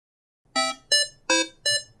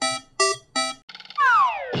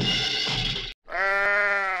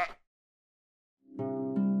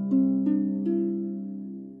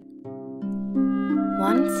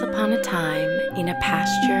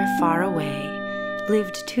pasture far away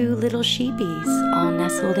lived two little sheepies, all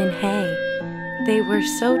nestled in hay. They were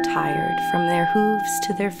so tired from their hooves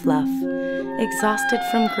to their fluff, exhausted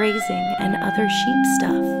from grazing and other sheep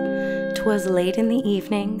stuff. 'Twas late in the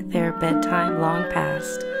evening, their bedtime long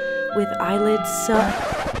past, with eyelids so...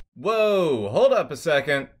 Whoa, hold up a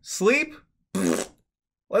second. Sleep?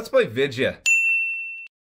 Let's play Vidya.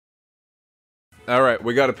 Alright,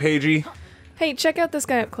 we got a pagey. Hey, check out this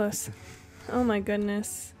guy up close. Oh my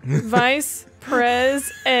goodness. Vice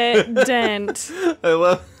President. I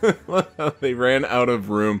love how they ran out of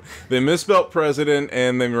room. They misspelled president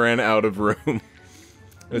and they ran out of room.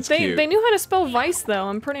 It's cute. They knew how to spell vice though.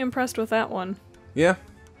 I'm pretty impressed with that one. Yeah.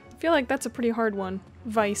 I feel like that's a pretty hard one.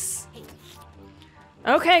 Vice.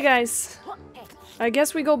 Okay, guys. I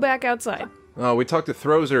guess we go back outside. Oh, we talked to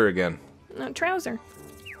Throzer again. Trouser.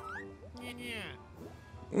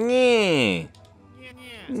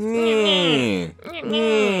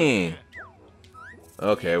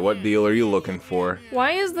 Okay, what deal are you looking for?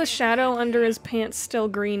 Why is the shadow under his pants still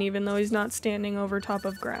green even though he's not standing over top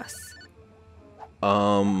of grass?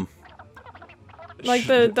 Like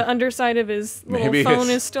the underside of his little phone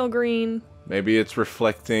is still green. Maybe it's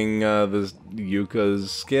reflecting the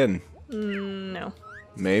Yooka's skin. No.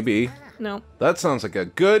 Maybe. No. That sounds like a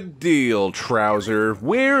good deal, Trouser.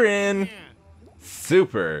 We're in.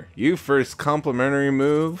 Super. Your first complimentary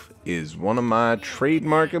move is one of my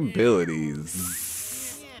trademark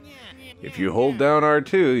abilities. If you hold down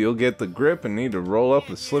R2, you'll get the grip and need to roll up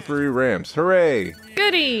the slippery ramps. Hooray!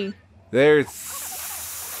 Goody!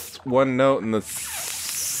 There's one note in the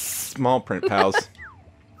small print, pals.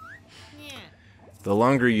 The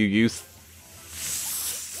longer you use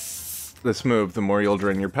this move, the more you'll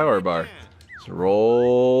drain your power bar. So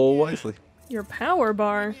roll wisely. Your power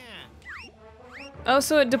bar? Oh,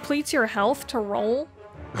 so it depletes your health to roll?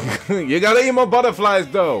 You gotta eat more butterflies,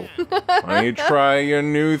 though! Why don't you try your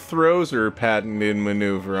new Throzer patented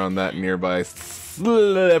maneuver on that nearby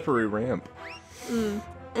slippery ramp?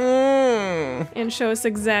 And show us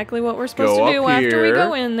exactly what we're supposed to do here, after we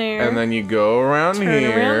go in there. And then you go around Turn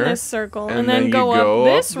here. around this circle. And then then go up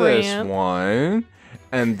this ramp. One.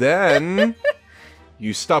 And then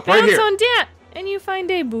you stop right here. Bounce on that! And you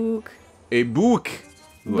find a book. A book.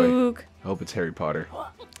 Book. I hope it's Harry Potter.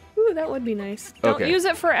 Ooh, that would be nice. Don't Okay. use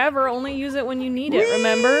it forever, only use it when you need it,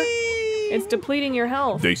 remember? It's depleting your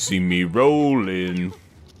health. They see me rolling.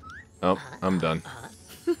 Oh, I'm done.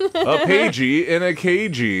 A pagey in a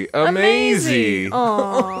cagey. Amazing.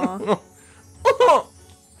 Aww.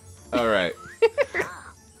 Alright.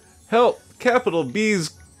 Help! Capital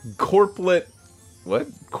B's corplet. What?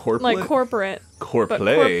 Corplet? Like corporate.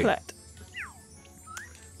 Corplay. But corplet.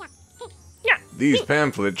 These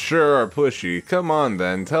pamphlets sure are pushy. Come on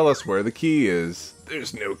then, tell us where the key is.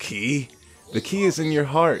 There's no key. The key is in your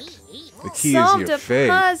heart. The key is your faith.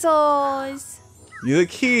 Puzzles. The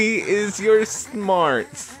key is your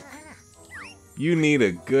smarts. You need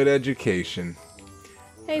a good education.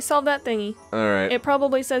 Hey, solve that thingy. Alright. It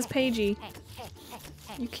probably says pagey.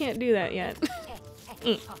 You can't do that yet.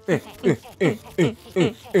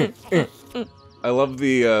 I love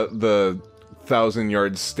the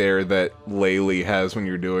 1,000-yard stare that Laylee has when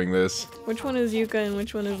you're doing this. Which one is Yuka and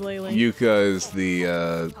which one is Laylee? Yuka is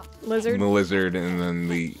the Lizard? the lizard, and then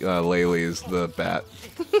the Laylee is the bat.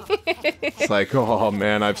 It's like, oh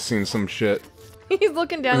man, I've seen some shit. He's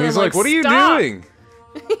looking down And and he's like, what are you "Stop!" doing?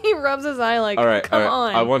 He rubs his eye like, Alright, come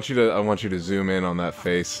on. I want you to zoom in on that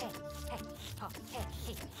face.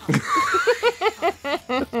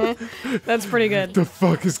 That's pretty good. The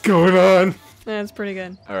fuck is going on? That's pretty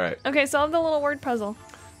good. Alright. Okay, solve the little word puzzle.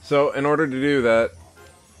 So, in order to do that,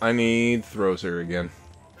 I need Throzer again.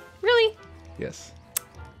 Really? Yes.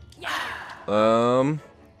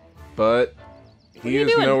 But he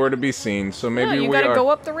is nowhere to be seen, so maybe you we gotta are... go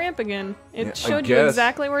up the ramp again. It Yeah, showed you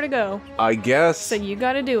exactly where to go. I guess. So you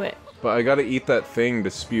gotta do it. But I gotta eat that thing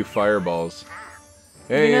to spew fireballs.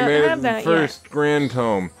 Hey, You you don't made have it that first Grand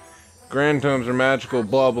Tome. Grand Tomes are magical,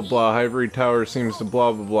 blah blah blah. Ivory Tower seems to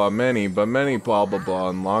blah blah blah many, but many blah blah blah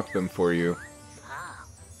unlock them for you.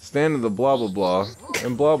 Stand in the blah blah blah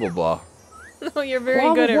and blah blah blah. No, you're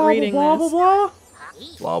very good at reading blah, this. blah,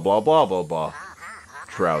 blah, blah, blah, blah, blah.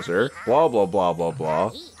 Trouser, blah, blah, blah, blah,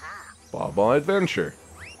 blah. Blah, blah, adventure.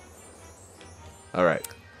 Alright.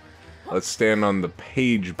 Let's stand on the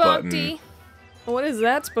page button. Bumpty. What is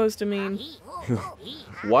that supposed to mean?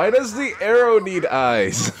 Why does the arrow need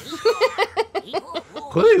eyes?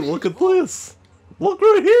 Hey, look at this. Look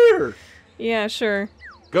right here. Yeah, sure.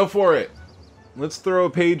 Go for it. Let's throw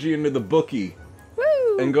a pagey into the bookie.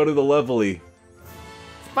 Woo! And go to the levelly.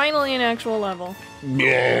 Finally an actual level.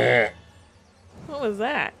 Yeah. What was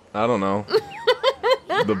that? I don't know.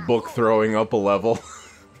 The book throwing up a level.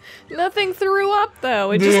 Nothing threw up,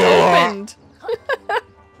 though. It just opened.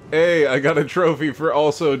 Hey, I got a trophy for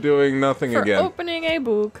also doing nothing For again. opening a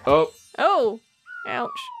book. Oh. Oh. Ouch.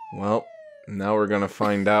 Well, now we're gonna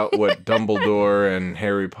find out what Dumbledore and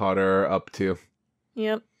Harry Potter are up to.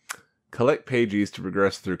 Yep. Collect pages to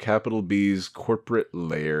progress through Capital B's corporate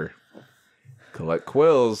lair. Collect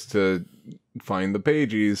quills to find the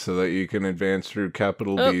pages so that you can advance through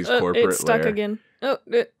Capital B's corporate it's stuck lair. again.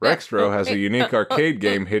 Rextro has a unique arcade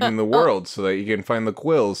game hidden in the world so that you can find the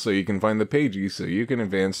quills so you can find the pages so you can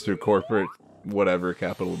advance through corporate whatever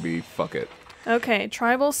Capital B. Fuck it. Okay,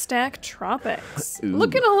 Tribal Stack Tropics. Ooh.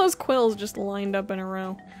 Look at all those quills just lined up in a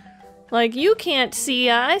row. Like, you can't see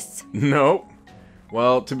us. Nope.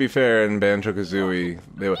 Well, to be fair, in Banjo-Kazooie,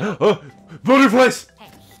 they were— oh! Butterflies!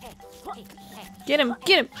 Get him,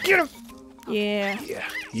 get him, get him! Yeah.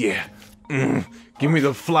 Yeah. Give me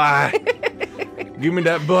the fly. Give me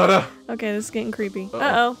that butter. Okay, this is getting creepy.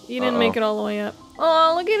 Uh-oh, you didn't make it all the way up.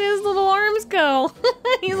 Oh, look at his little arms go.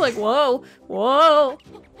 He's like, whoa, whoa.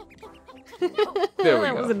 There we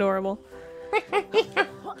That go. was adorable.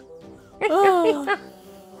 Oh.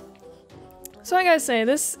 So I gotta say,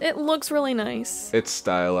 it looks really nice. It's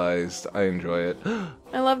stylized. I enjoy it.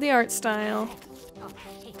 I love the art style.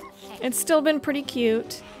 It's still been pretty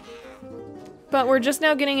cute. But we're just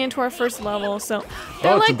now getting into our first level, so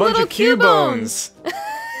they're it's like a bunch little of CUBONES.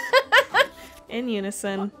 in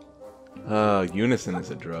unison. Unison is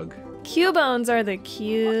a drug. CUBONES are the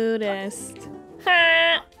cutest.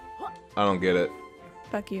 Ha! I don't get it.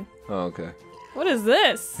 Fuck you. Oh, okay. What is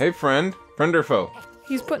this? Hey, friend. Friend or foe?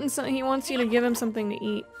 He's putting some. He wants you to give him something to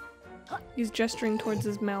eat. He's gesturing towards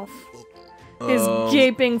his mouth. His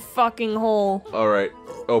gaping fucking hole. Alright.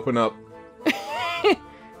 Open up.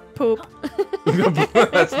 Poop.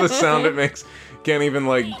 That's the sound it makes. Can't even,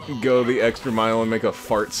 like, go the extra mile and make a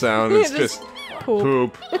fart sound. It's just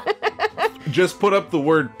poop. Just put up the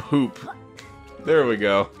word poop. There we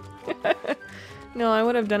go. No, I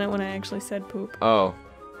would have done it when I actually said poop. Oh.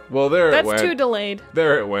 Well, there it went. That's too delayed.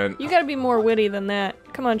 There it went. You gotta be more witty than that.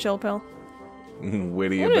 Come on, Chill Pill.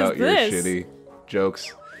 Witty What about is your this? shitty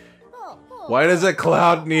jokes. Why does a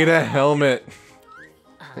cloud need a helmet?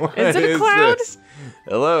 What Is it a cloud? This?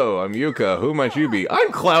 Hello, I'm Yuka. Who might you be?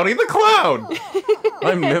 I'm Cloudy the Cloud!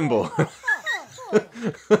 I'm Nimble.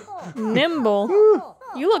 Nimble.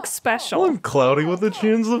 You look special. I'm Cloudy with the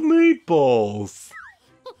chins of meatballs.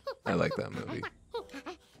 I like that movie.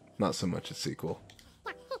 Not so much a sequel.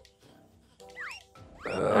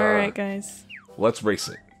 Alright, guys. Let's race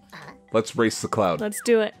it. Let's race the cloud. Let's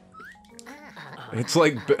do it. It's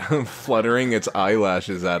like fluttering its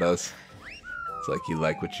eyelashes at us. It's like, you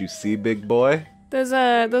like what you see, big boy?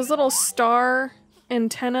 Those little star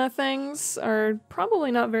antenna things are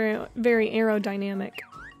probably not very aerodynamic.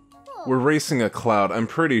 We're racing a cloud. I'm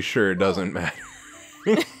pretty sure it doesn't matter.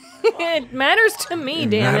 It matters to me,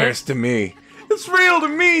 damn it. Matters to me. It's real to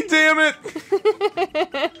me, damn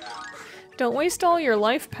it! Don't waste all your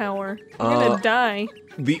life power. You're gonna die.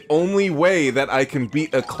 The only way that I can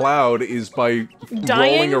beat a cloud is by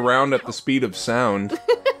Dying? rolling around at the speed of sound.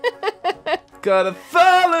 Gotta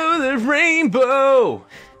follow the rainbow!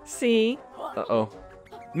 See? Uh-oh.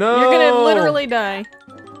 No! You're gonna literally die.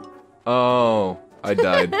 Oh, I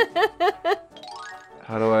died.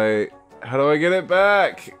 How do I get it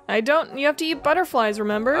back? You have to eat butterflies,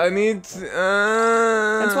 remember? I need to,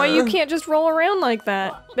 That's why you can't just roll around like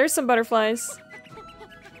that. There's some butterflies.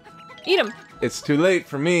 Eat them. It's too late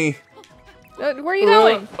for me. Where are you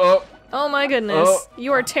going? Oh, Oh my goodness.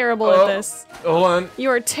 You are terrible at this. hold on. You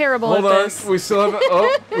are terrible Hold at on. this. We still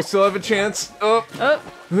have we still have a chance. Oh.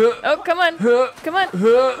 Oh, come on. Come on.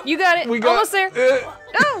 You got it. We got Almost there.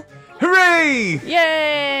 Oh! Hooray!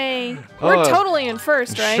 Yay! We're totally in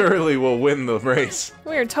first, right? Surely we'll win the race.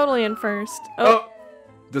 We are totally in first. Oh.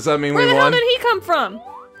 Does that mean Where we the won? hell did he come from?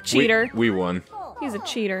 Cheater. We won. He's a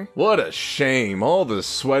cheater. What a shame. All the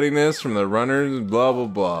sweatiness from the runners, blah, blah,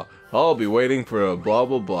 blah. I'll be waiting for a blah,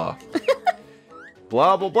 blah, blah.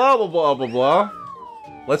 Blah, blah, blah, blah, blah, blah, blah.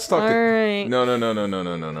 Let's talk to... Alright. No.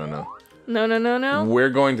 No. We're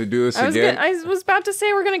going to do this again. I was about to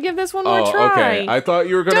say we're gonna give this one more try. Okay. I thought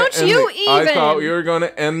you were gonna Don't end you I even. thought you were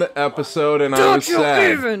gonna end the episode and I Don't was you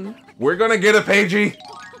sad. even. We're gonna get a pagey.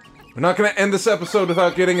 We're not gonna end this episode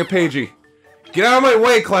without getting a pagey. Get out of my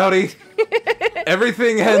way, Cloudy.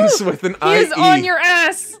 Everything ends with an IE. He is on your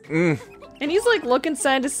ass. And he's like looking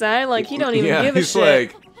side to side like he don't even give a he's shit.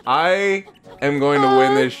 like, I am going to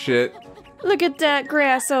win this shit. Look at that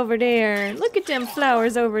grass over there. Look at them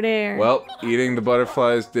flowers over there. Well, eating the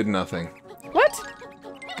butterflies did nothing. What?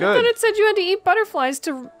 I thought Good. it said you had to eat butterflies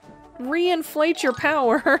to reinflate your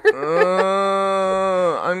power.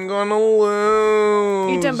 I'm gonna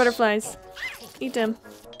lose. Eat them butterflies. Eat them.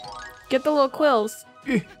 Get the little quills.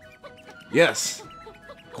 Yes.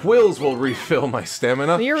 Quills will refill my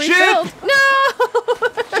stamina. You're Shit! refilled.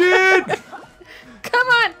 No! Shit! Come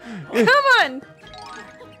on! Come on!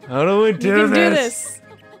 How do we do You can do this.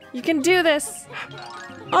 You can do this.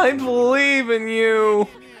 I believe in you.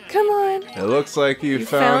 Come on. It looks like you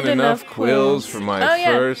found found enough enough quills quills. for my Oh,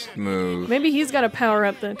 yeah. first move. Maybe he's got a power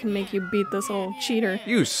up that can make you beat this old cheater.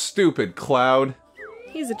 You stupid cloud.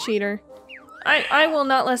 He's a cheater. I will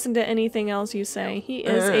not listen to anything else you say. He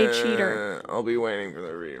is a cheater. I'll be waiting for the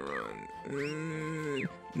rerun.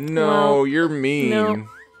 No, Well, you're mean. no.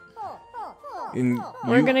 And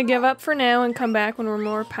We're you, gonna give up for now and come back when we're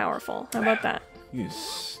more powerful. How about that? You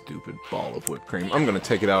stupid ball of whipped cream. I'm gonna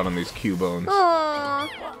take it out on these CUBONES. Aww.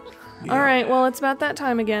 Yeah. Alright, well, it's about that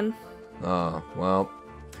time again. Well.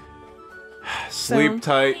 Sleep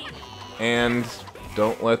tight, and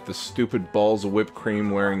don't let the stupid balls of whipped cream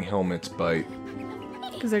wearing helmets bite.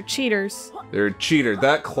 Because they're cheaters. They're a cheater.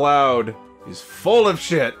 That cloud is full of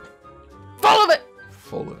shit. Full of it!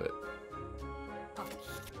 Full of it.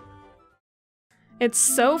 It's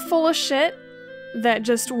so full of shit that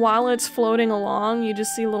just while it's floating along, you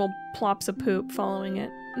just see little plops of poop following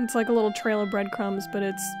it. It's like a little trail of breadcrumbs, but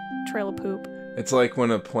it's a trail of poop. It's like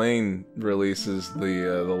when a plane releases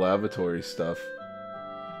the lavatory stuff.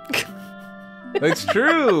 It's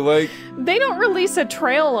true, like... They don't release a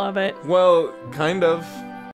trail of it. Well, kind of.